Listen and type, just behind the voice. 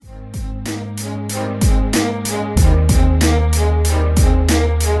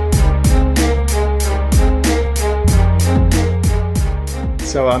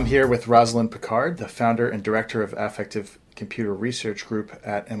So I'm here with Rosalind Picard, the founder and director of Affective Computer Research Group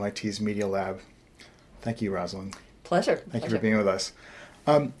at MIT's Media Lab. Thank you, Rosalind. Pleasure. Thank you for being with us.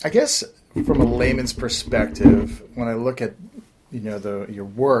 I guess from a layman's perspective, when I look at your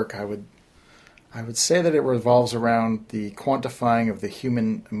work, I would say that it revolves around the quantifying of the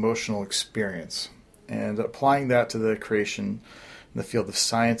human emotional experience and applying that to the creation in the field of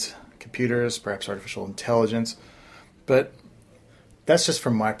science, computers, perhaps artificial intelligence. But that's just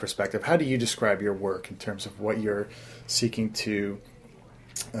from my perspective. How do you describe your work in terms of what you're seeking to,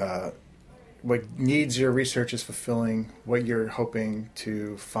 what needs your research is fulfilling, what you're hoping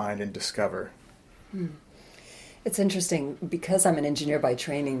to find and discover? It's interesting. Because I'm an engineer by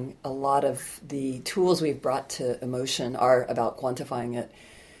training, a lot of the tools we've brought to emotion are about quantifying it.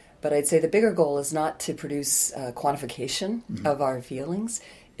 But I'd say the bigger goal is not to produce quantification of our feelings.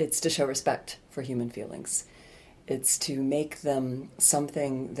 It's to show respect for human feelings. It's to make them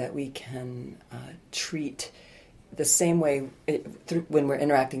something that we can treat the same way when we're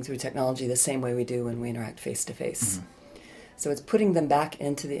interacting through technology, the same way we do when we interact face-to-face. So it's putting them back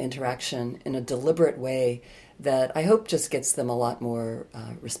into the interaction in a deliberate way that I hope just gets them a lot more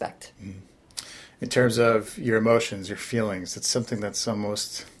respect. In terms of your emotions, your feelings, it's something that's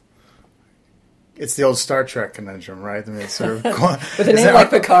almost... It's the old Star Trek conundrum, right? I mean, it's sort of with a name like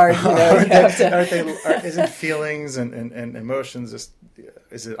Picard, isn't feelings and emotions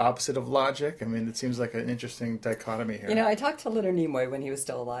is it opposite of logic? I mean, it seems like an interesting dichotomy here. I talked to Leonard Nimoy when he was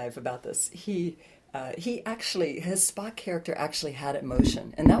still alive about this. He actually, his Spock character actually had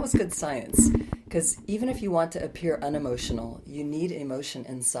emotion, and that was good science. Because even if you want to appear unemotional, you need emotion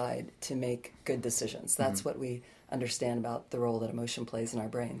inside to make good decisions. That's what we understand about the role that emotion plays in our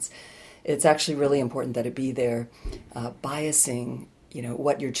brains. It's actually really important that it be there, biasing,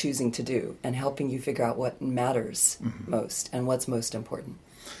 what you're choosing to do and helping you figure out what matters most and what's most important.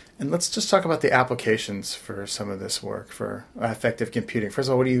 And let's just talk about the applications for some of this work for affective computing. First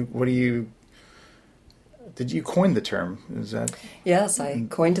of all, did you coin the term? Is that? Yes, I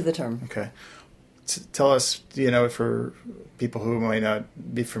coined the term. Okay. Tell us, for people who might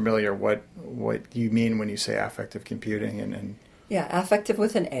not be familiar, what you mean when you say affective computing and Yeah, affective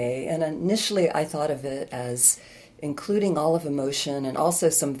with an A. And initially I thought of it as including all of emotion and also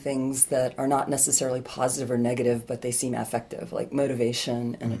some things that are not necessarily positive or negative, but they seem affective, like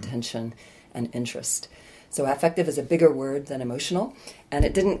motivation and attention and interest. So affective is a bigger word than emotional, and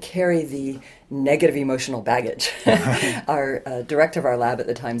it didn't carry the negative emotional baggage. Our director of our lab at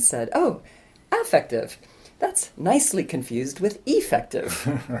the time said, "Oh, affective. That's nicely confused with effective."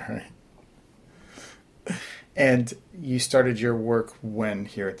 Right. And you started your work when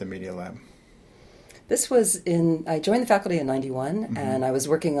here at the Media Lab? This was I joined the faculty in 91, and I was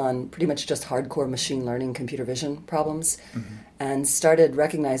working on pretty much just hardcore machine learning, computer vision problems, and started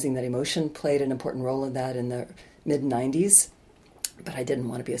recognizing that emotion played an important role in that in the mid-90s, but I didn't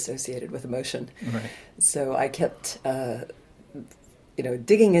want to be associated with emotion. Right. So I kept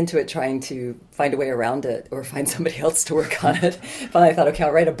digging into it, trying to find a way around it or find somebody else to work on it. Finally, I thought, okay,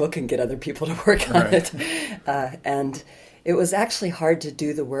 I'll write a book and get other people to work on it. And it was actually hard to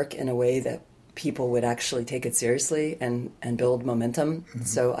do the work in a way that people would actually take it seriously and build momentum.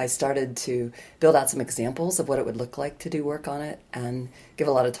 So I started to build out some examples of what it would look like to do work on it and give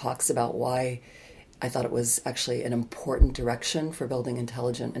a lot of talks about why I thought it was actually an important direction for building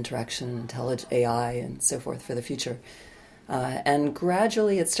intelligent interaction and intelligent AI and so forth for the future. And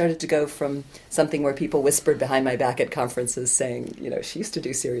gradually it started to go from something where people whispered behind my back at conferences saying, she used to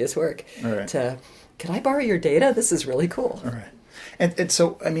do serious work, to, can I borrow your data? This is really cool. All right. And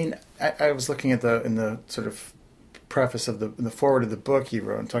so, I mean, I was looking at in the sort of preface of the forward of the book you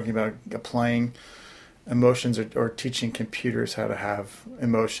wrote, and talking about applying emotions or teaching computers how to have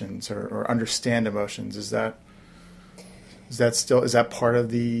emotions or understand emotions. Is that part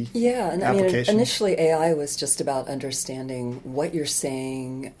of the and application? Initially AI was just about understanding what you're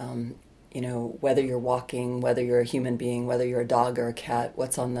saying, whether you're walking, whether you're a human being, whether you're a dog or a cat,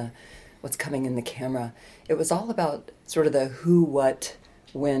 what's coming in the camera. It was all about sort of the who, what,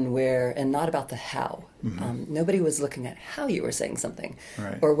 when, where, and not about the how. Nobody was looking at how you were saying something,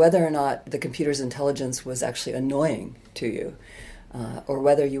 or whether or not the computer's intelligence was actually annoying to you, or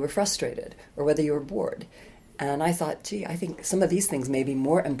whether you were frustrated, or whether you were bored. And I thought, I think some of these things may be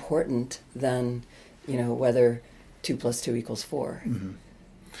more important than, whether 2 + 2 = 4.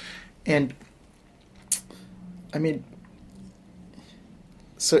 And, I mean,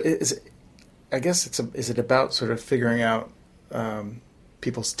 so is it about sort of figuring out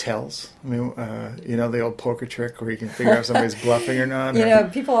people's tells? I mean, the old poker trick where you can figure out if somebody's bluffing or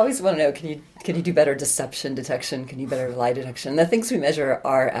not? People always want to know, can you do better deception detection? Can you do better lie detection? And the things we measure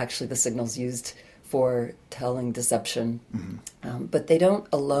are actually the signals used for telling deception. Mm-hmm. But they don't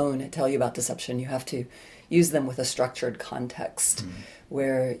alone tell you about deception. You have to use them with a structured context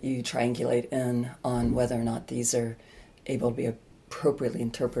where you triangulate in on whether or not these are able to be appropriately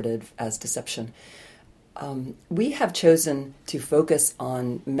interpreted as deception. We have chosen to focus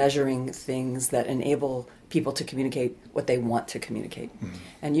on measuring things that enable people to communicate what they want to communicate. Mm-hmm.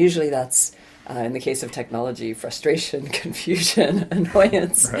 And usually that's, in the case of technology, frustration, confusion,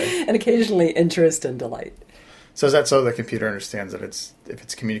 annoyance, and occasionally interest and delight. So is that so the computer understands that if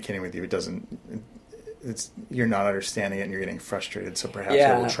it's communicating with you, you're not understanding it and you're getting frustrated, so perhaps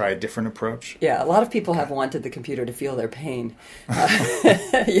it will try a different approach? Yeah, a lot of people have wanted the computer to feel their pain, or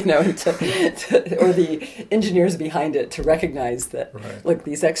the engineers behind it to recognize that, look,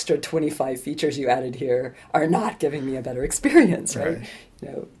 these extra 25 features you added here are not giving me a better experience, right?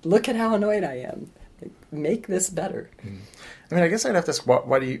 Look at how annoyed I am. Make this better. I mean, I guess I'd have to ask,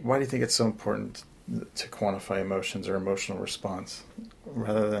 why do you think it's so important to quantify emotions or emotional response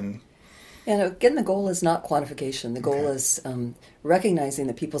rather than... And again, the goal is not quantification. The goal is recognizing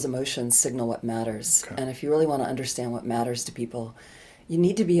that people's emotions signal what matters. Okay. And if you really want to understand what matters to people, you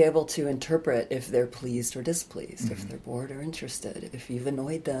need to be able to interpret if they're pleased or displeased, if they're bored or interested, if you've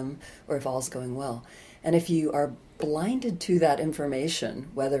annoyed them, or if all's going well. And if you are blinded to that information,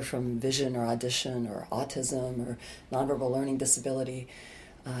 whether from vision or audition or autism or nonverbal learning disability,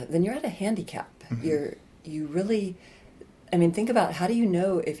 then you're at a handicap. You really... think about, how do you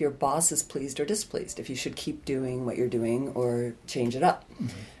know if your boss is pleased or displeased, if you should keep doing what you're doing or change it up?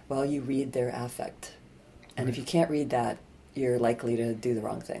 Well, you read their affect. And if you can't read that, you're likely to do the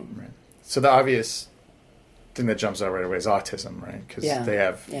wrong thing. Right. So the obvious thing that jumps out right away is autism, right? Because they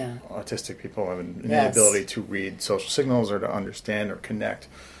have autistic people have an inability to read social signals or to understand or connect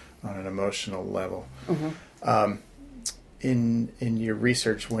on an emotional level. In your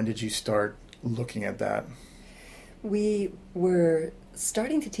research, when did you start looking at that? We were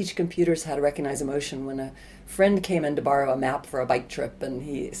starting to teach computers how to recognize emotion when a friend came in to borrow a map for a bike trip, and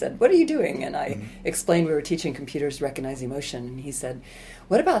he said, "What are you doing?" And I explained we were teaching computers to recognize emotion, and he said,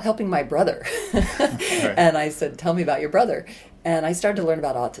 "What about helping my brother?" And I said, "Tell me about your brother." And I started to learn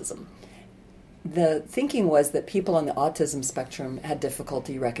about autism. The thinking was that people on the autism spectrum had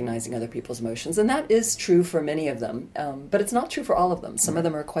difficulty recognizing other people's emotions, and that is true for many of them, but it's not true for all of them. Some of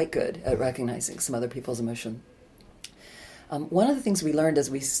them are quite good at recognizing some other people's emotion. One of the things we learned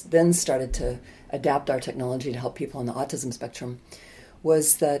as we then started to adapt our technology to help people on the autism spectrum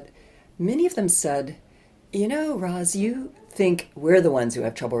was that many of them said, Roz, you think we're the ones who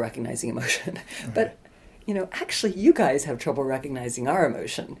have trouble recognizing emotion, but actually you guys have trouble recognizing our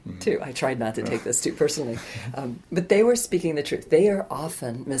emotion too. I tried not to take this too personally, but they were speaking the truth. They are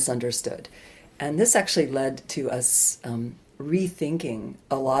often misunderstood. And this actually led to us rethinking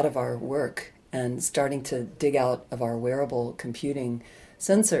a lot of our work and starting to dig out of our wearable computing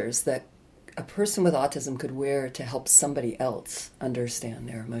sensors that a person with autism could wear to help somebody else understand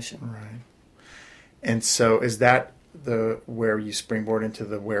their emotion. Right. And so is that where you springboard into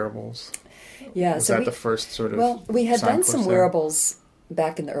the wearables? Yeah. Was that the first sort of... Well, we had done some wearables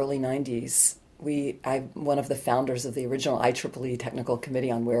back in the early 90s. I'm one of the founders of the original IEEE Technical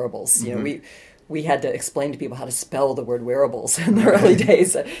Committee on Wearables. We had to explain to people how to spell the word wearables in the early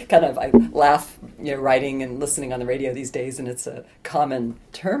days. I laugh, writing and listening on the radio these days, and it's a common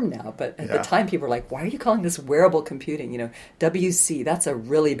term now. But at the time, people were like, "Why are you calling this wearable computing? WC, that's a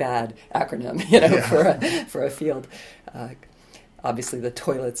really bad acronym, for a field." Obviously, the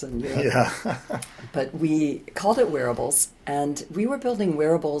toilets in Europe. But we called it wearables, and we were building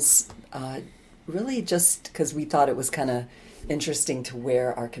wearables really just because we thought it was kind of interesting to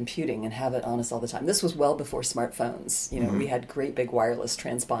wear our computing and have it on us all the time. This was well before smartphones. We had great big wireless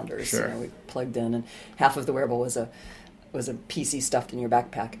transponders. Sure. We plugged in, and half of the wearable was a PC stuffed in your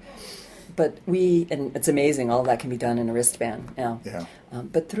backpack. But and it's amazing, all that can be done in a wristband now. Yeah.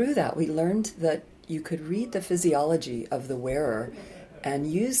 But through that, we learned that you could read the physiology of the wearer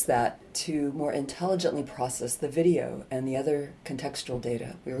and use that to more intelligently process the video and the other contextual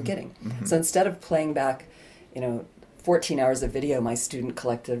data we were getting. So instead of playing back, 14 hours of video my student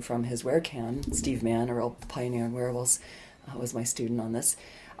collected from his WearCam, Steve Mann, a real pioneer in wearables, was my student on this,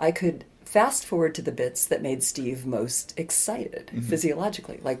 I could fast forward to the bits that made Steve most excited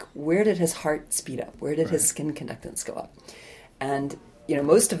physiologically. Like, where did his heart speed up? Where did his skin conductance go up? And,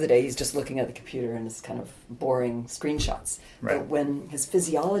 most of the day he's just looking at the computer and it's kind of boring screenshots. Right. But when his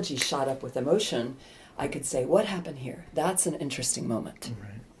physiology shot up with emotion, I could say, what happened here? That's an interesting moment.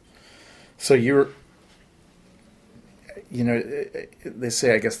 Right. So they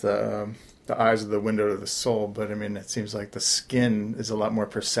say, I guess, the eyes are the window to the soul, but I mean, it seems like the skin is a lot more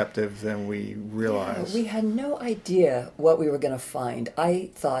perceptive than we realize. Yeah, we had no idea what we were going to find. I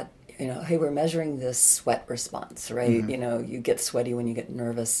thought, hey, we're measuring this sweat response, right? Mm-hmm. You get sweaty when you get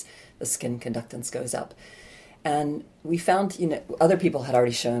nervous, the skin conductance goes up. And we found, other people had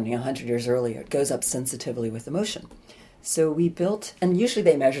already shown, 100 years earlier, it goes up sensitively with emotion. So we built, and usually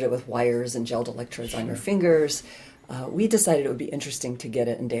they measured it with wires and gelled electrodes on your fingers. We decided it would be interesting to get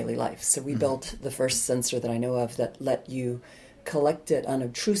it in daily life. So we built the first sensor that I know of that let you collect it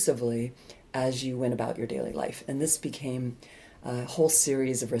unobtrusively as you went about your daily life. And this became a whole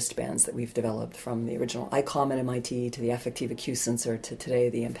series of wristbands that we've developed, from the original ICOM at MIT to the Affectiva Q sensor to today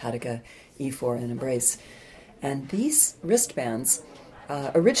the Empatica E4 and Embrace. And these wristbands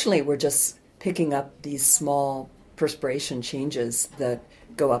originally were just picking up these small perspiration changes that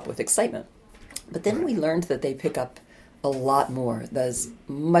go up with excitement. But then we learned that they pick up a lot more. That's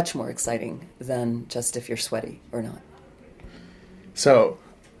much more exciting than just if you're sweaty or not. So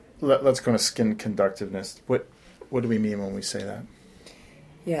let's go to skin conductiveness. What do we mean when we say that?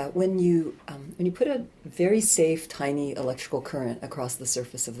 Yeah, when you put a very safe, tiny electrical current across the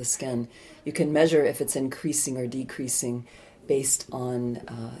surface of the skin, you can measure if it's increasing or decreasing based on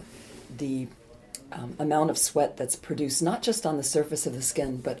the amount of sweat that's produced, not just on the surface of the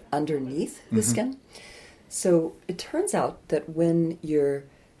skin, but underneath the skin. So it turns out that when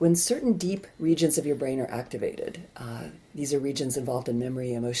certain deep regions of your brain are activated, these are regions involved in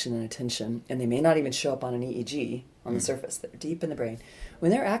memory, emotion, and attention, and they may not even show up on an EEG on the surface. They're deep in the brain.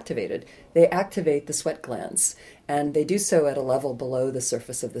 When they're activated, they activate the sweat glands, and they do so at a level below the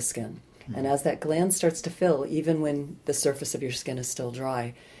surface of the skin. And as that gland starts to fill, even when the surface of your skin is still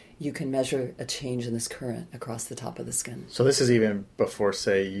dry, you can measure a change in this current across the top of the skin. So this is even before,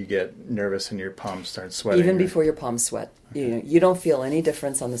 say, you get nervous and your palms start sweating? Even before your palms sweat. Okay. You don't feel any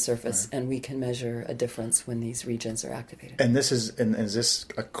difference on the surface, right. And we can measure a difference when these regions are activated. And is this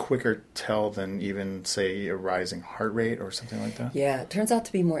a quicker tell than even, say, a rising heart rate or something like that? Yeah, it turns out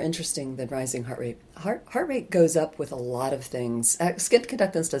to be more interesting than rising heart rate. Heart rate goes up with a lot of things. Skin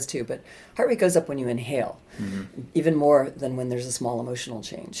conductance does too, but heart rate goes up when you inhale, even more than when there's a small emotional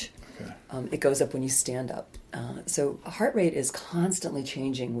change. Okay. It goes up when you stand up. So heart rate is constantly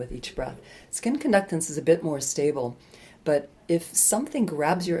changing with each breath. Skin conductance is a bit more stable, but if something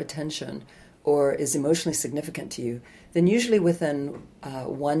grabs your attention or is emotionally significant to you, then usually within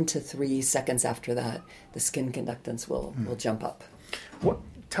 1 to 3 seconds after that, the skin conductance will jump up.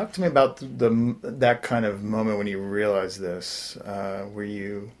 Talk to me about that kind of moment when you realized this.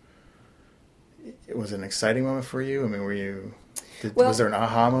 Was it an exciting moment for you? I mean, was there an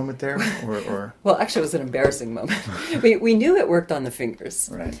aha moment there? Or? Well, actually, it was an embarrassing moment. We knew it worked on the fingers.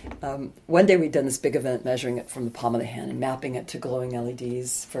 Right. One day we'd done this big event measuring it from the palm of the hand and mapping it to glowing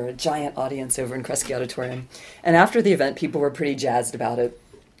LEDs for a giant audience over in Kresge Auditorium. And after the event, people were pretty jazzed about it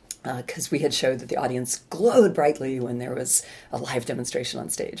because we had showed that the audience glowed brightly when there was a live demonstration on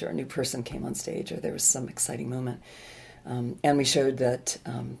stage or a new person came on stage or there was some exciting moment. And we showed that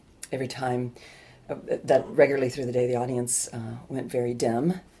every time that regularly through the day, the audience went very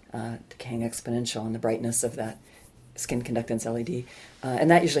dim, decaying exponential in the brightness of that skin conductance LED.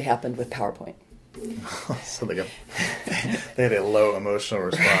 And that usually happened with PowerPoint. So they had a low emotional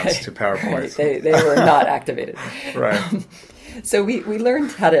response to PowerPoint. Right. They were not activated. Right. So we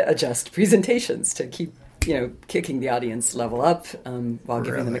learned how to adjust presentations to keep kicking the audience level up while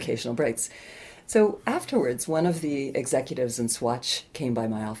giving them occasional breaks. So afterwards, one of the executives in Swatch came by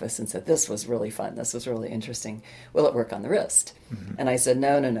my office and said, "This was really fun. This was really interesting. Will it work on the wrist?" Mm-hmm. And I said,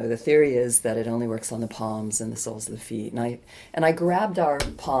 No. The theory is that it only works on the palms and the soles of the feet. And I grabbed our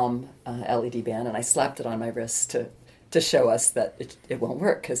palm LED band and I slapped it on my wrist to show us that it won't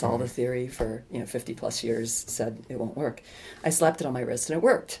work because all the theory for 50 plus years said it won't work. I slapped it on my wrist and it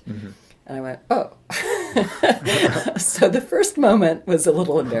worked. Mm-hmm. And I went, oh. So the first moment was a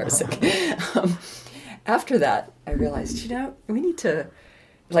little embarrassing. After that, I realized, we need to,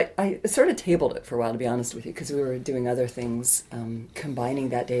 I sort of tabled it for a while, to be honest with you, because we were doing other things, combining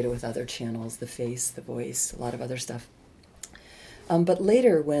that data with other channels, the face, the voice, a lot of other stuff. But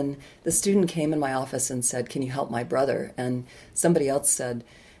later, when the student came in my office and said, "Can you help my brother?" and somebody else said,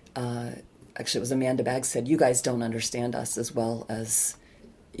 actually it was Amanda Baggs said, "You guys don't understand us as well as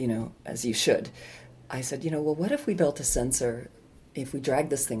you should." I said, well, what if we built a sensor, if we dragged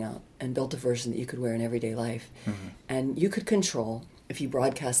this thing out and built a version that you could wear in everyday life, and you could control, if you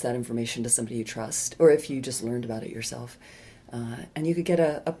broadcast that information to somebody you trust, or if you just learned about it yourself, And you could get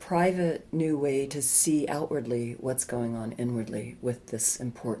a private new way to see outwardly what's going on inwardly with this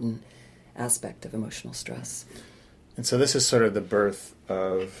important aspect of emotional stress. And so this is sort of the birth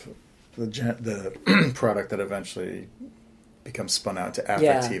of the product that eventually becomes spun out to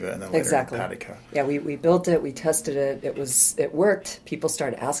Affectiva and then later Empatica. Yeah, we built it, we tested it, it worked. People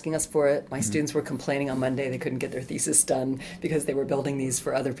started asking us for it. My students were complaining on Monday they couldn't get their thesis done because they were building these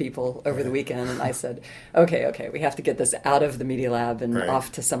for other people over the weekend. And I said, okay, we have to get this out of the Media Lab and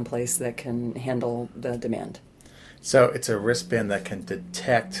off to some place that can handle the demand. So it's a wristband that can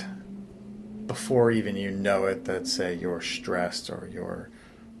detect before even you know it that, say, you're stressed or you're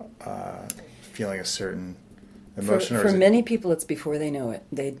feeling a certain emotion? For many people, it's before they know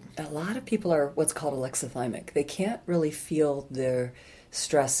it. A lot of people are what's called alexithymic. They can't really feel their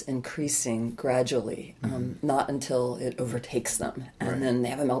stress increasing gradually, not until it overtakes them. And then they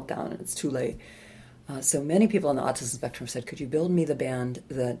have a meltdown and it's too late. So many people on the autism spectrum said, could you build me the band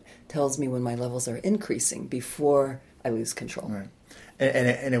that tells me when my levels are increasing before I lose control? Right.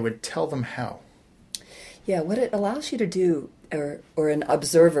 And it would tell them how? Yeah, what it allows you to do, or an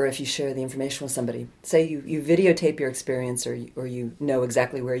observer, if you share the information with somebody, say you videotape your experience or you know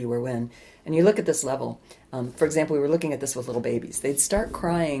exactly where you were when, and you look at this level. For example, we were looking at this with little babies. They'd start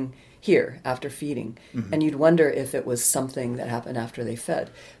crying here after feeding, and you'd wonder if it was something that happened after they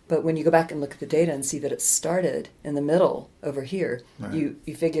fed. But when you go back and look at the data and see that it started in the middle over here, you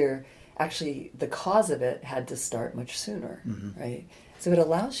figure actually the cause of it had to start much sooner, right? So it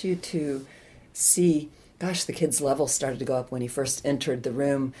allows you to see, gosh, the kid's level started to go up when he first entered the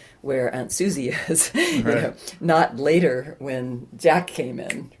room where Aunt Susie is, not later when Jack came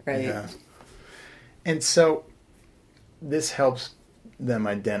in, right? Yeah. And so this helps them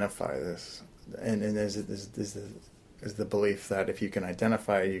identify this, and is the belief that if you can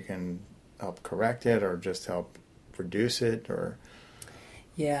identify it, you can help correct it or just help reduce it, or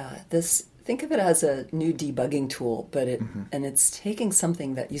think of it as a new debugging tool, but it's taking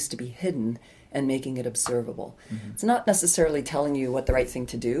something that used to be hidden and making it observable. It's not necessarily telling you what the right thing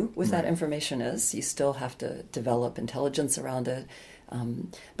to do with that information is. You still have to develop intelligence around it,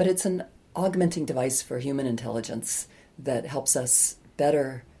 but it's an augmenting device for human intelligence that helps us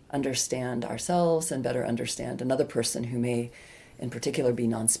better understand ourselves and better understand another person who may, in particular, be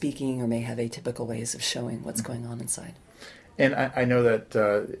non-speaking or may have atypical ways of showing what's going on inside. And I know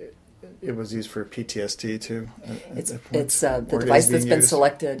that it was used for PTSD too. It's the device that's been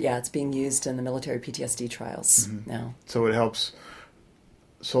selected. Yeah, it's being used in the military PTSD trials now. So it helps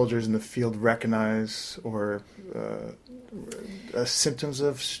soldiers in the field recognize or symptoms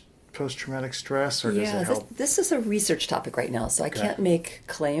of post-traumatic stress, or does it help? This is a research topic right now, so I can't make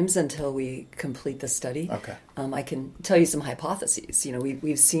claims until we complete the study. Okay. I can tell you some hypotheses.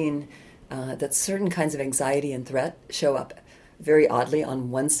 We've seen that certain kinds of anxiety and threat show up very oddly on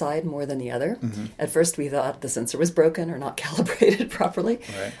one side more than the other. At first we thought the sensor was broken or not calibrated properly.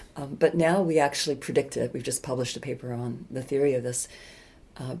 Right. But now we actually predict it. We've just published a paper on the theory of this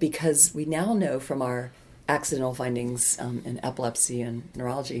because we now know from our accidental findings in epilepsy and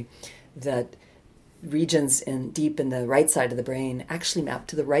neurology that regions deep in the right side of the brain actually map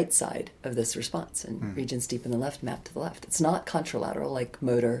to the right side of this response, and regions deep in the left map to the left. It's not contralateral like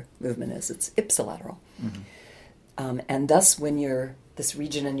motor movement is. It's ipsilateral. And thus, when this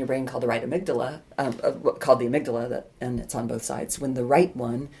region in your brain called the right amygdala, called the amygdala, and it's on both sides, when the right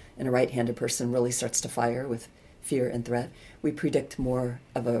one in a right-handed person really starts to fire with fear and threat, we predict more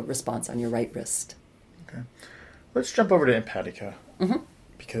of a response on your right wrist. Okay. Let's jump over to Empatica,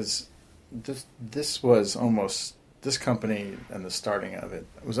 because this was almost, this company and the starting of it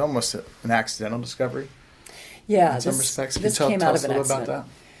was almost an accidental discovery. Yeah, in some respects. This Can you came tell out us of a an little accident. about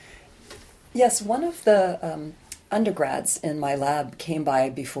that? Yes, one of the undergrads in my lab came by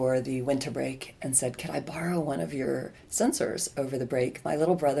before the winter break and said, "Can I borrow one of your sensors over the break? My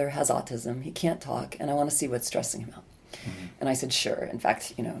little brother has autism. He can't talk, and I want to see what's stressing him out." And I said, sure. In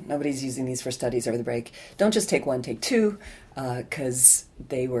fact, nobody's using these for studies over the break. Don't just take one, take two, because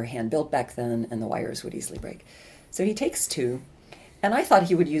they were hand-built back then and the wires would easily break. So he takes two, and I thought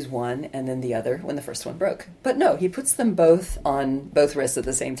he would use one and then the other when the first one broke. But no, he puts them both on both wrists at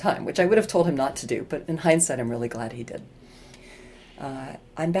the same time, which I would have told him not to do, but in hindsight, I'm really glad he did.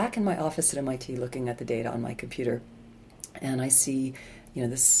 I'm back in my office at MIT looking at the data on my computer, and I see,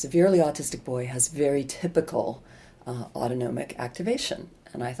 this severely autistic boy has very typical autonomic activation.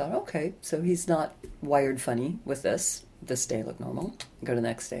 And I thought, okay, so he's not wired funny with this. This day looked normal. Go to the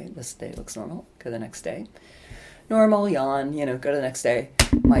next day. This day looks normal. Go to the next day. Normal, yawn, go to the next day.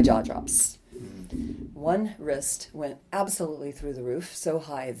 My jaw drops. One wrist went absolutely through the roof, so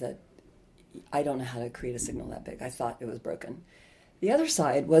high that I don't know how to create a signal that big. I thought it was broken. The other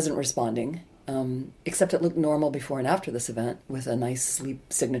side wasn't responding, except it looked normal before and after this event with a nice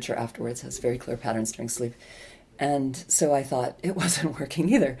sleep signature afterwards, has very clear patterns during sleep. And so I thought it wasn't working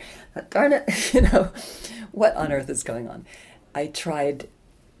either. Darn it, what on earth is going on? I tried,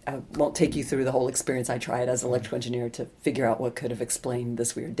 I won't take you through the whole experience. I tried as an electrical engineer to figure out what could have explained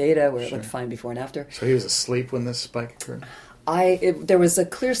this weird data where it looked fine before and after. So he was asleep when this spike occurred? There was a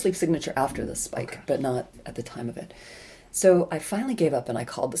clear sleep signature after the spike, but not at the time of it. So I finally gave up and I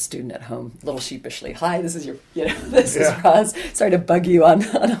called the student at home, a little sheepishly. Hi, this is this is Roz. Sorry to bug you on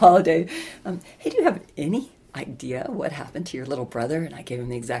holiday. Hey, do you have any idea what happened to your little brother? And I gave him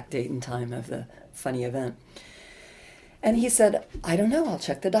the exact date and time of the funny event. And he said, I don't know, I'll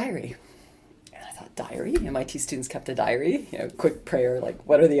check the diary. And I thought, diary? MIT students kept a diary? Quick prayer, like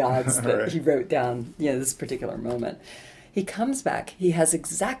what are the odds that right. he wrote down this particular moment? He comes back, he has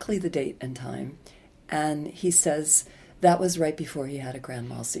exactly the date and time, and he says, that was right before he had a grand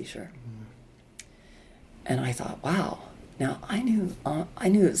mal seizure. And I thought, wow. Now, I knew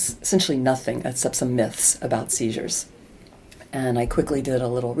essentially nothing except some myths about seizures. And I quickly did a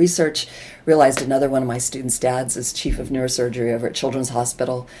little research, realized another one of my students' dads is chief of neurosurgery over at Children's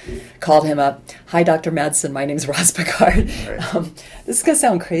Hospital. Called him up. Hi, Dr. Madsen. My name's Roz Picard. Right. This is going to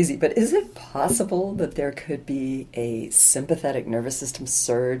sound crazy, but is it possible that there could be a sympathetic nervous system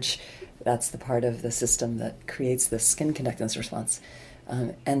surge? That's the part of the system that creates the skin conductance response.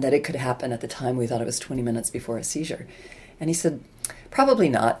 And that it could happen at the time we thought it was 20 minutes before a seizure. And he said, probably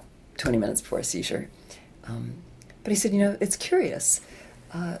not 20 minutes before a seizure. But he said, it's curious.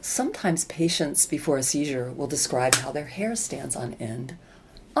 Sometimes patients before a seizure will describe how their hair stands on end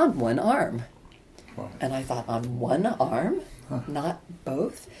on one arm. Wow. And I thought, on one arm? Huh. Not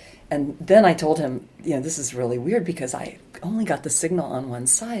both? And then I told him, this is really weird because I only got the signal on one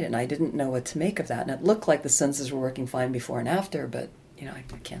side and I didn't know what to make of that. And it looked like the sensors were working fine before and after, but I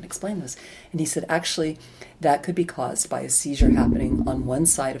can't explain this. And he said, actually, that could be caused by a seizure happening on one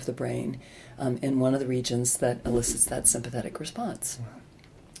side of the brain in one of the regions that elicits that sympathetic response.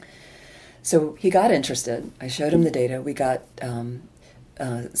 Wow. So he got interested. I showed him the data. We got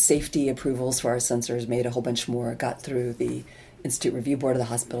safety approvals for our sensors, made a whole bunch more, got through the Institute Review Board of the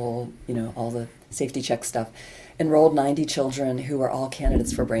hospital, all the safety check stuff. Enrolled 90 children who were all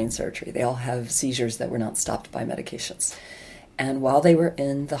candidates for brain surgery. They all have seizures that were not stopped by medications. And while they were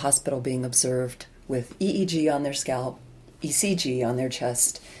in the hospital being observed with EEG on their scalp, ECG on their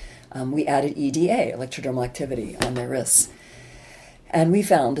chest, we added EDA, electrodermal activity, on their wrists. And we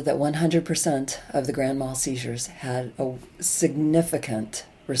found that 100% of the grand mal seizures had a significant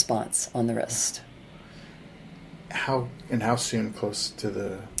response on the wrist. How soon close to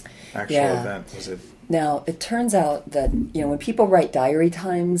the actual event was it? Now, it turns out that, when people write diary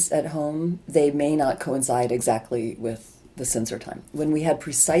times at home, they may not coincide exactly with the sensor time. When we had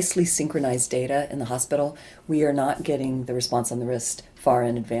precisely synchronized data in the hospital, we are not getting the response on the wrist far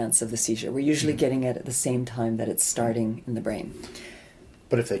in advance of the seizure. We're usually getting it at the same time that it's starting in the brain.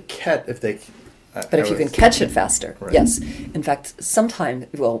 But if you can catch it faster, right. Yes. In fact, sometimes,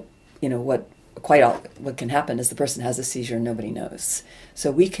 what can happen is the person has a seizure and nobody knows.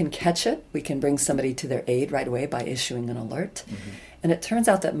 So we can catch it. We can bring somebody to their aid right away by issuing an alert. Mm-hmm. And it turns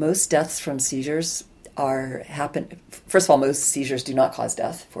out that most deaths from seizures first of all, most seizures do not cause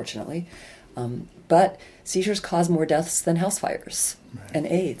death, fortunately. But seizures cause more deaths than house fires and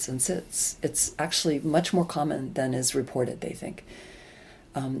AIDS and SIDS. It's actually much more common than is reported, they think.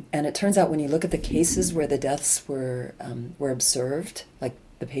 And it turns out when you look at the cases where the deaths were observed, like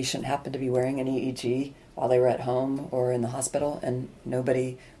the patient happened to be wearing an EEG while they were at home or in the hospital and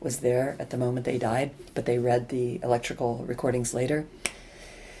nobody was there at the moment they died, but they read the electrical recordings later.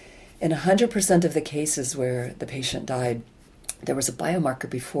 In 100% of the cases where the patient died, there was a biomarker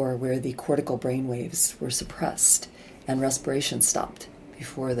before where the cortical brain waves were suppressed and respiration stopped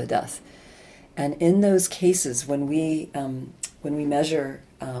before the death. And in those cases, when we measure,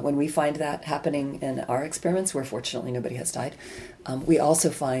 when we find that happening in our experiments, where fortunately nobody has died, we also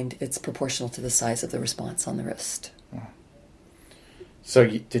find it's proportional to the size of the response on the wrist. So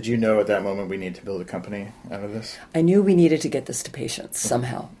did you know at that moment we need to build a company out of this? I knew we needed to get this to patients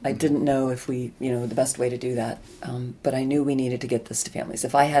somehow. I didn't know if the best way to do that, but I knew we needed to get this to families.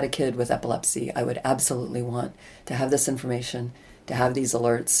 If I had a kid with epilepsy, I would absolutely want to have this information, to have these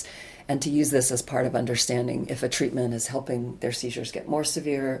alerts, and to use this as part of understanding if a treatment is helping their seizures get more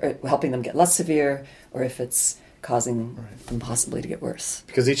severe, or helping them get less severe, or if it's causing them possibly to get worse.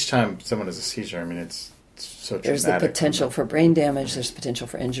 Because each time someone has a seizure, it's so traumatic. There's the potential for brain damage, there's the potential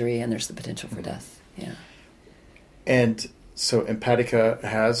for injury, and there's the potential for death. Yeah. And so Empatica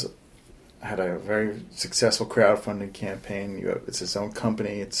has had a very successful crowdfunding campaign. It's its own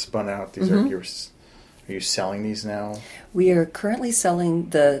company. It's spun out. These are you selling these now? We are currently selling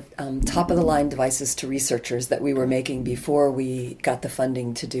the top-of-the-line devices to researchers that we were making before we got the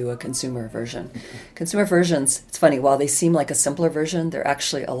funding to do a consumer version. Consumer versions, it's funny, while they seem like a simpler version, they're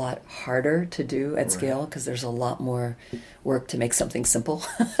actually a lot harder to do at scale because there's a lot more work to make something simple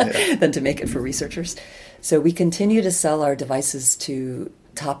than to make it for researchers. So we continue to sell our devices to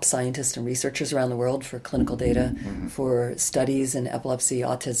top scientists and researchers around the world for clinical data, for studies in epilepsy,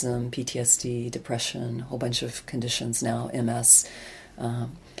 autism, PTSD, depression, a whole bunch of conditions now, MS.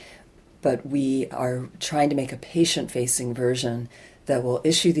 But we are trying to make a patient-facing version that will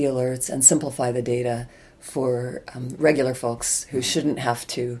issue the alerts and simplify the data for regular folks who shouldn't have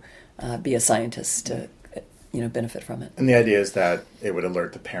to be a scientist to benefit from it. And the idea is that it would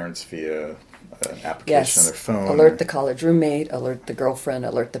alert the parents via an application on their phone. Alert the college roommate, alert the girlfriend,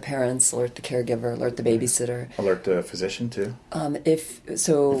 alert the parents, alert the caregiver, alert the babysitter. Alert the physician too? If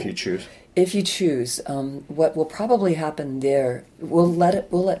you choose. If you choose, what will probably happen there, we'll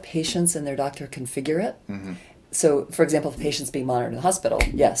let patients and their doctor configure it. Mm-hmm. So, for example, if a patient's being monitored in the hospital,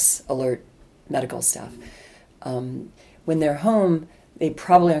 yes, alert medical staff. When they're home, they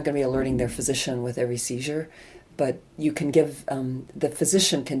probably aren't going to be alerting their physician with every seizure, but you can give, the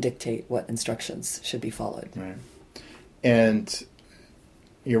physician can dictate what instructions should be followed. Right. And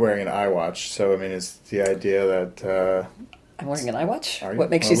you're wearing an iWatch, so, I mean, is the idea that... I'm wearing an iWatch? What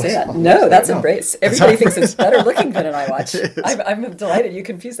makes you say that? No, that's Embrace. Everybody thinks it's better looking than an iWatch. I'm delighted you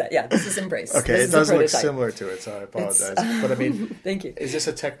confused that. Yeah, this is Embrace. Okay, this it does look similar to it, so I apologize. But I mean, thank you. Is this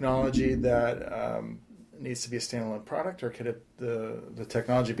a technology that needs to be a standalone product, or could the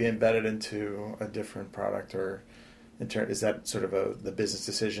technology be embedded into a different product, or is that sort of the business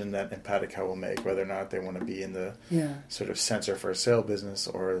decision that Empatica will make, whether or not they want to be in the sort of sensor for a sale business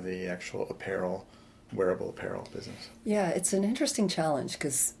or the actual wearable apparel business? Yeah, it's an interesting challenge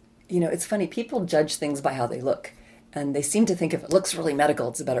because, it's funny. People judge things by how they look. And they seem to think if it looks really medical,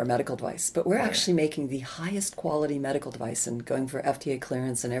 it's a better medical device. But we're actually making the highest quality medical device and going for FDA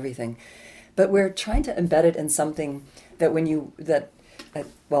clearance and everything. But we're trying to embed it in something that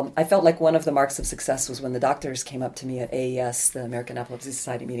I felt like one of the marks of success was when the doctors came up to me at AES, the American Epilepsy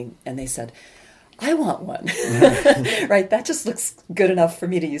Society meeting, and they said, I want one, right? That just looks good enough for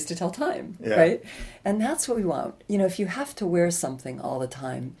me to use to tell time, right? And that's what we want. If you have to wear something all the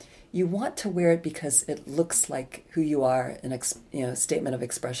time, you want to wear it because it looks like who you are, a statement of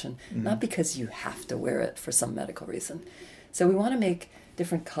expression, not because you have to wear it for some medical reason. So we want to make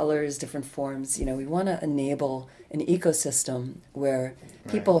different colors, different forms. We want to enable an ecosystem where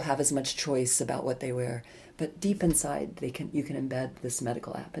people have as much choice about what they wear. But deep inside, you can embed this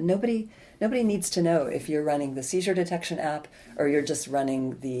medical app, and nobody needs to know if you're running the seizure detection app or you're just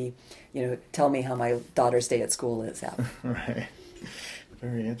running the, tell me how my daughter's day at school is app. Right.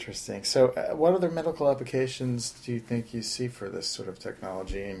 Very interesting. So, what other medical applications do you think you see for this sort of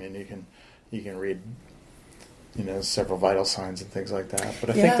technology? I mean, you can read, several vital signs and things like that. But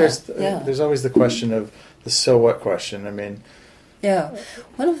I think there's always the question of the so what question. I mean,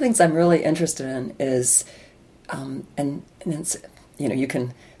 one of the things I'm really interested in is. And it's, you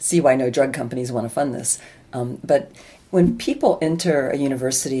can see why no drug companies want to fund this. But when people enter a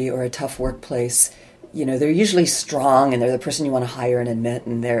university or a tough workplace, they're usually strong and they're the person you want to hire and admit,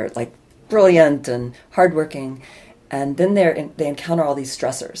 and they're like brilliant and hardworking. And then they encounter all these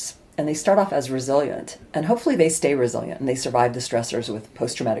stressors, and they start off as resilient, and hopefully they stay resilient and they survive the stressors with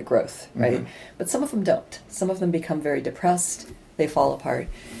post-traumatic growth, right? Mm-hmm. But some of them don't. Some of them become very depressed. They fall apart.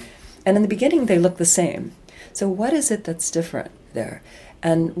 And in the beginning, they look the same. So what is it that's different there?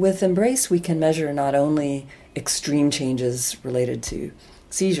 And with Embrace, we can measure not only extreme changes related to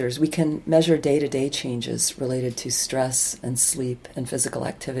seizures, we can measure day-to-day changes related to stress and sleep and physical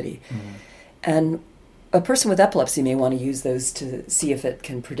activity. Mm-hmm. And a person with epilepsy may want to use those to see if it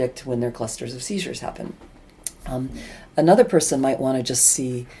can predict when their clusters of seizures happen. Another person might want to just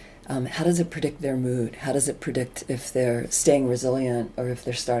see how does it predict their mood? How does it predict if they're staying resilient or if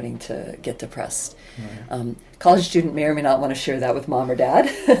they're starting to get depressed? Right. College student may or may not want to share that with mom or dad,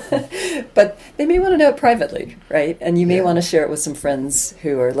 but they may want to know it privately, right? And you may want to share it with some friends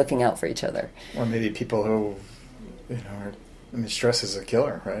who are looking out for each other. Or maybe people who, stress is a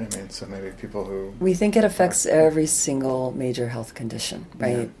killer, right? I mean, so maybe people who... We think it affects every single major health condition,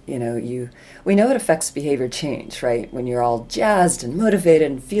 right? Yeah. We know it affects behavior change, right? When you're all jazzed and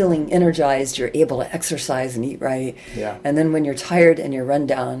motivated and feeling energized, you're able to exercise and eat right. Yeah. And then when you're tired and you're run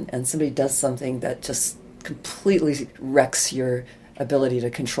down and somebody does something that just completely wrecks your ability to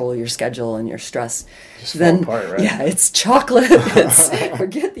control your schedule and your stress, Just then fall apart, right? yeah, it's chocolate. It's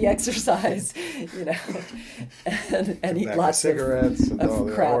forget the exercise, and eat Back lots of cigarettes and all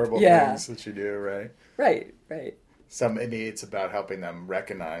the crap. horrible Yeah. things that you do, right? Right. Maybe it's about helping them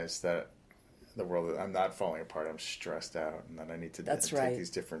recognize that the world, I'm not falling apart, I'm stressed out, and that I need to take these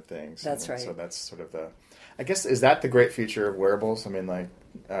different things. That's right. So that's sort of I guess, is that the great feature of wearables? I mean, like,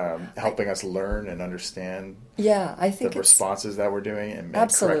 helping us learn and understand I think the responses that we're doing and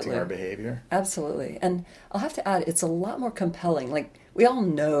correcting our behavior? Absolutely. And I'll have to add, it's a lot more compelling. Like, we all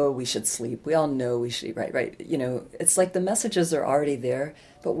know we should sleep. We all know we should eat right. It's like the messages are already there,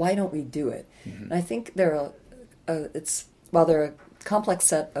 but why don't we do it? Mm-hmm. And I think while there are a complex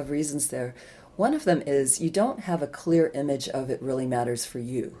set of reasons there, one of them is you don't have a clear image of it really matters for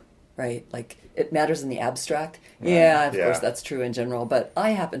you, right? Like, it matters in the abstract. Yeah, of course, that's true in general. But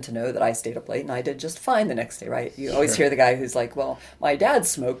I happen to know that I stayed up late and I did just fine the next day, right? You always hear the guy who's like, well, my dad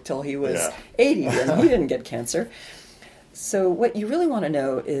smoked till he was 80 and he didn't get cancer. So what you really want to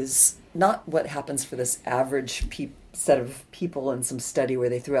know is not what happens for this average set of people in some study where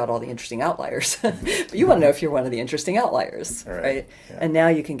they threw out all the interesting outliers. But you want to know if you're one of the interesting outliers, right? Yeah. And now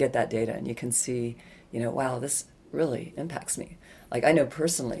you can get that data and you can see, wow, this really impacts me. Like, I know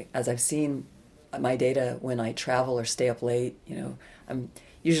personally, as I've seen my data when I travel or stay up late, I'm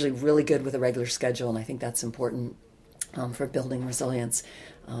usually really good with a regular schedule, and I think that's important for building resilience.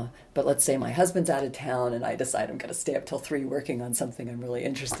 But let's say my husband's out of town and I decide I'm going to stay up till 3 working on something I'm really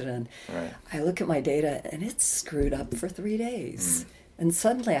interested in. Right. I look at my data and it's screwed up for 3 days. And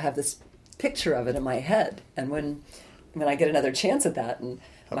suddenly I have this picture of it in my head. And when I get another chance at that and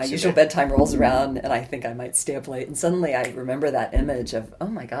my usual bedtime rolls around and I think I might stay up late, and suddenly I remember that image of, oh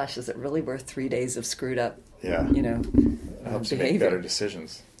my gosh, is it really worth 3 days of screwed up, it helps behavior? you make better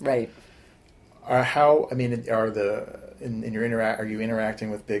decisions. Right. Are you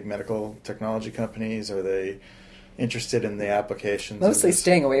interacting with big medical technology companies? Are they interested in the applications? Mostly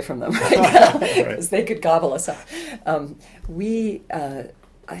staying away from them right now, because they could gobble us up. We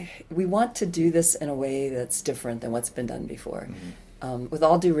want to do this in a way that's different than what's been done before. Mm-hmm. With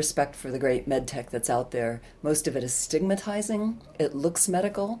all due respect for the great med tech that's out there, most of it is stigmatizing. It looks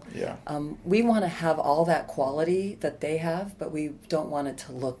medical. Yeah. We want to have all that quality that they have, but we don't want it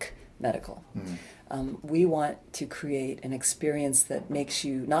to look medical. Mm-hmm. We want to create an experience that makes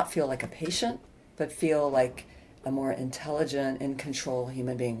you not feel like a patient, but feel like a more intelligent, in control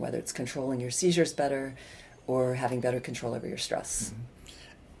human being, whether it's controlling your seizures better or having better control over your stress.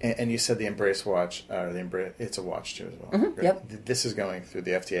 Mm-hmm. And you said the Embrace watch, it's a watch too as well. Mm-hmm, yep. This is going through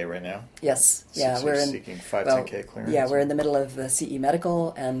the FDA right now? Yes. So we're seeking 510K clearance? Yeah, we're in the middle of the CE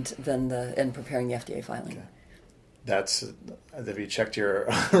medical and then preparing the FDA filing. Okay. Have you checked your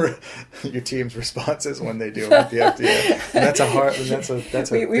team's responses when they do it with the FDA?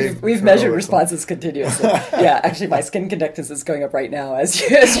 And we've measured responses continuously. Yeah, actually, my skin conductance is going up right now as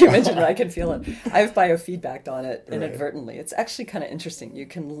you mentioned, and I can feel it. I've biofeedbacked on it inadvertently. It's actually kind of interesting. You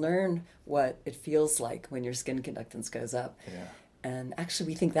can learn what it feels like when your skin conductance goes up. Yeah. And actually,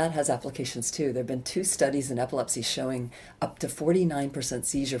 we think that has applications too. There have been 2 studies in epilepsy showing up to 49%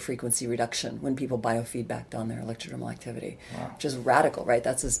 seizure frequency reduction when people biofeedbacked on their electrodermal activity, which is radical, right?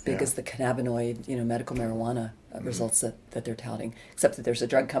 That's as big as the cannabinoid, medical marijuana results that they're touting, except that there's a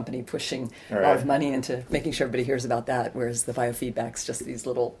drug company pushing a lot of money into making sure everybody hears about that, whereas the biofeedback's just these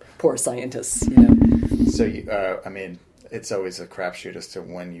little poor scientists, So, it's always a crapshoot as to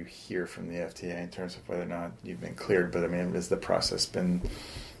when you hear from the FDA in terms of whether or not you've been cleared. But has the process been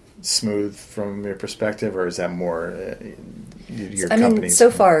smooth from your perspective, or is that more your company's? So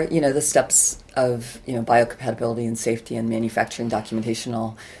far, the steps of biocompatibility and safety and manufacturing documentation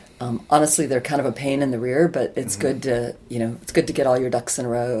all. Honestly, they're kind of a pain in the rear, but it's good to get all your ducks in a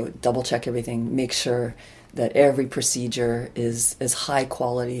row, double check everything, make sure that every procedure is as high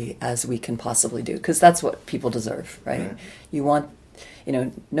quality as we can possibly do, because that's what people deserve, right? You want,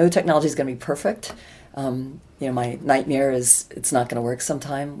 no technology is going to be perfect. My nightmare is it's not going to work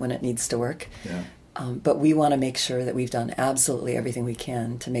sometime when it needs to work. Yeah. But we want to make sure that we've done absolutely everything we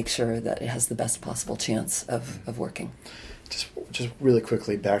can to make sure that it has the best possible chance of working. Just really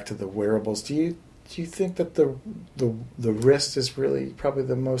quickly back to the wearables. Do you think that the wrist is really probably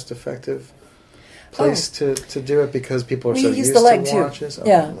the most effective place to do it, because people are so used the leg to watches? Too.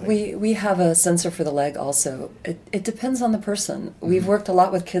 Yeah, we have a sensor for the leg also. It depends on the person. We've worked a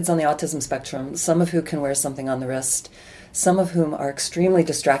lot with kids on the autism spectrum, some of who can wear something on the wrist, some of whom are extremely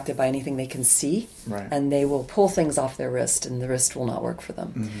distracted by anything they can see, and they will pull things off their wrist and the wrist will not work for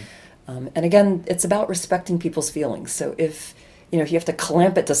them. And again, it's about respecting people's feelings. So if if you have to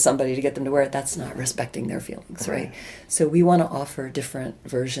clamp it to somebody to get them to wear it, that's not respecting their feelings, right? So we want to offer different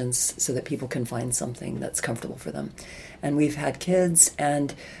versions so that people can find something that's comfortable for them. And we've had kids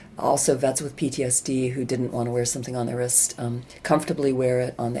and also vets with PTSD who didn't want to wear something on their wrist comfortably wear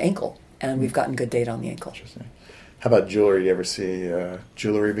it on the ankle. And we've gotten good data on the ankle. Interesting. How about jewelry? You ever see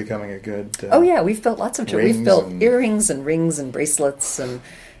jewelry becoming a good... oh, yeah. We've built lots of jewelry. We've built and... earrings and rings and bracelets and,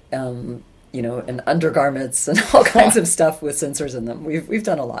 and undergarments and all kinds of stuff with sensors in them. We've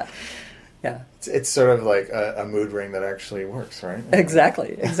done a lot. Yeah. It's sort of like a mood ring that actually works, right?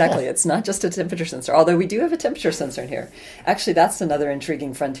 Exactly. It's not just a temperature sensor, although we do have a temperature sensor in here. Actually, that's another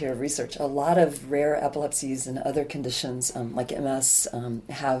intriguing frontier of research. A lot of rare epilepsies and other conditions like MS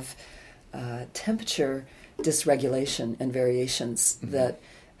have temperature dysregulation and variations that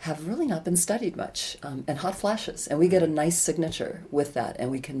have really not been studied much, and hot flashes. And we get a nice signature with that,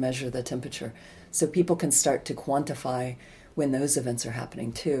 and we can measure the temperature. So people can start to quantify when those events are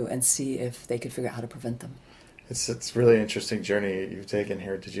happening too, and see if they could figure out how to prevent them. It's really interesting journey you've taken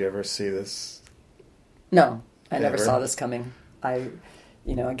here. Did you ever see this? No, I never saw this coming.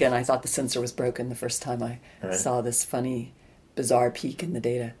 Again, I thought the sensor was broken the first time I saw this funny, bizarre peak in the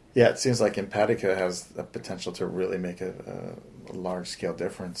data. Yeah, it seems like Empatica has the potential to really make a large-scale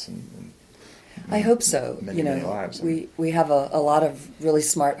difference in I hope so. Many lives. We have a lot of really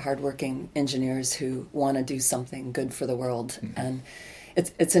smart, hardworking engineers who want to do something good for the world, and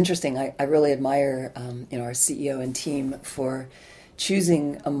it's interesting. I really admire our CEO and team for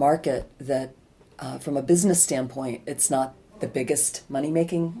choosing a market that, from a business standpoint, it's not the biggest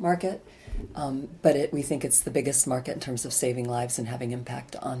money-making market, but we think it's the biggest market in terms of saving lives and having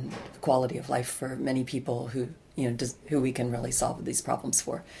impact on the quality of life for many people who we can really solve these problems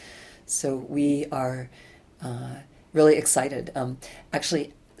for. So we are really excited.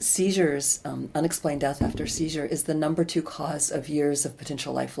 Actually, seizures, unexplained death after seizure, is the number 2 cause of years of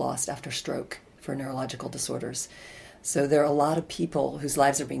potential life lost after stroke for neurological disorders. So there are a lot of people whose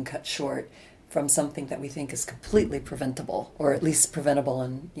lives are being cut short from something that we think is completely preventable, or at least preventable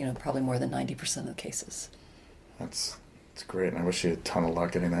in probably more than 90% of the cases. That's great, and I wish you a ton of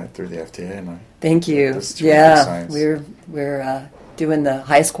luck getting that through the FDA. And thank you. Yeah, we're doing the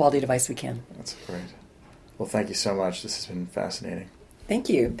highest quality device we can. That's great. Well, thank you so much. This has been fascinating. Thank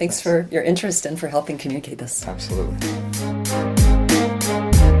you. Thanks for your interest and for helping communicate this. Absolutely.